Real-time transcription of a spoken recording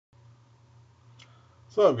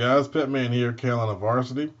What's up, guys? Pepman here, Carolina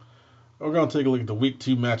Varsity. We're going to take a look at the Week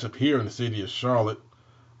 2 matchup here in the city of Charlotte.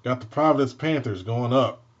 Got the Providence Panthers going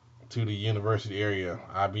up to the University area,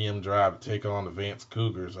 IBM Drive, to take on the Vance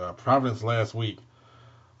Cougars. Providence last week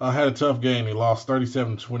had a tough game. They lost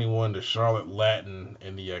 37-21 to Charlotte Latin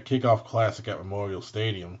in the kickoff classic at Memorial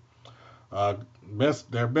Stadium.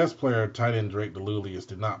 Their best player, tight end Drake DeLulius,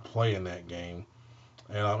 did not play in that game.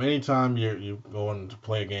 And anytime you're going to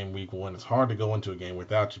play a game week 1, it's hard to go into a game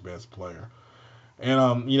without your best player.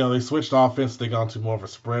 And they switched offense. They got into more of a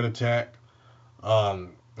spread attack.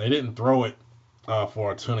 They didn't throw it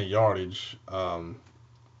for a ton of yardage, and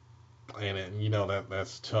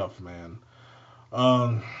that's tough, man.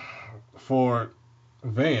 For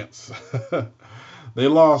Vance, they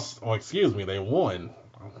lost. Or excuse me, they won.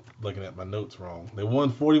 I'm looking at my notes wrong. They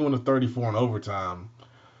won 41-34 in overtime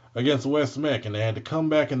against West Meck, and they had to come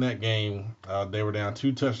back in that game. They were down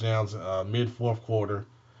 2 touchdowns mid fourth quarter,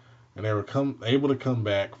 and they were able to come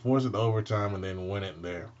back, force it to overtime, and then win it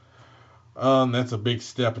there. That's a big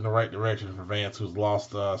step in the right direction for Vance, who's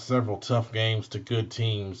lost several tough games to good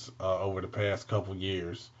teams over the past couple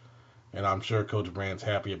years, and I'm sure Coach Brand's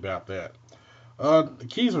happy about that. The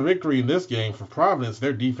keys for victory in this game for Providence,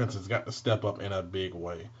 their defense has got to step up in a big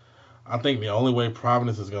way. I think the only way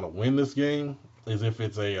Providence is going to win this game is if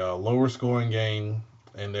it's a lower scoring game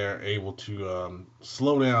and they're able to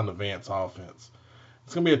slow down the Vance offense.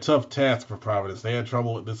 It's going to be a tough task for Providence. They had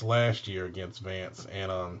trouble with this last year against Vance,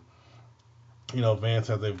 and Vance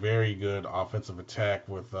has a very good offensive attack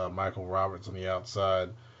with Michael Roberts on the outside,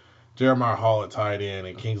 Jeremiah Hall at tight end,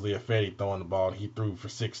 and Kingsley Affetti throwing the ball. And he threw for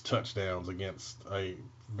 6 touchdowns against a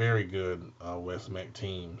very good West Meck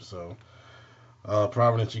team. So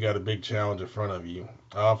Providence, you got a big challenge in front of you.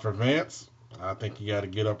 For Vance, I think you got to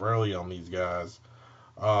get up early on these guys.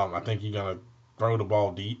 I think you're going to throw the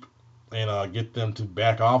ball deep and get them to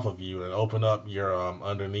back off of you and open up your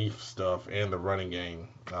underneath stuff and the running game,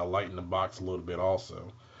 lighten the box a little bit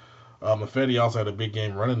also. Affetti also had a big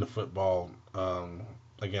game running the football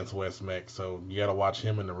against West Meck, so you got to watch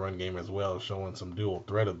him in the run game as well, showing some dual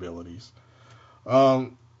threat abilities.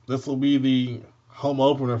 This will be the home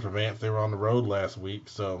opener for Vance. They were on the road last week,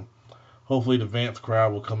 so hopefully the Vance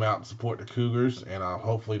crowd will come out and support the Cougars, and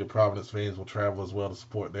hopefully the Providence fans will travel as well to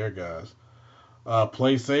support their guys.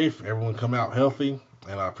 Play safe, everyone come out healthy,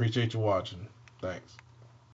 and I appreciate you watching. Thanks.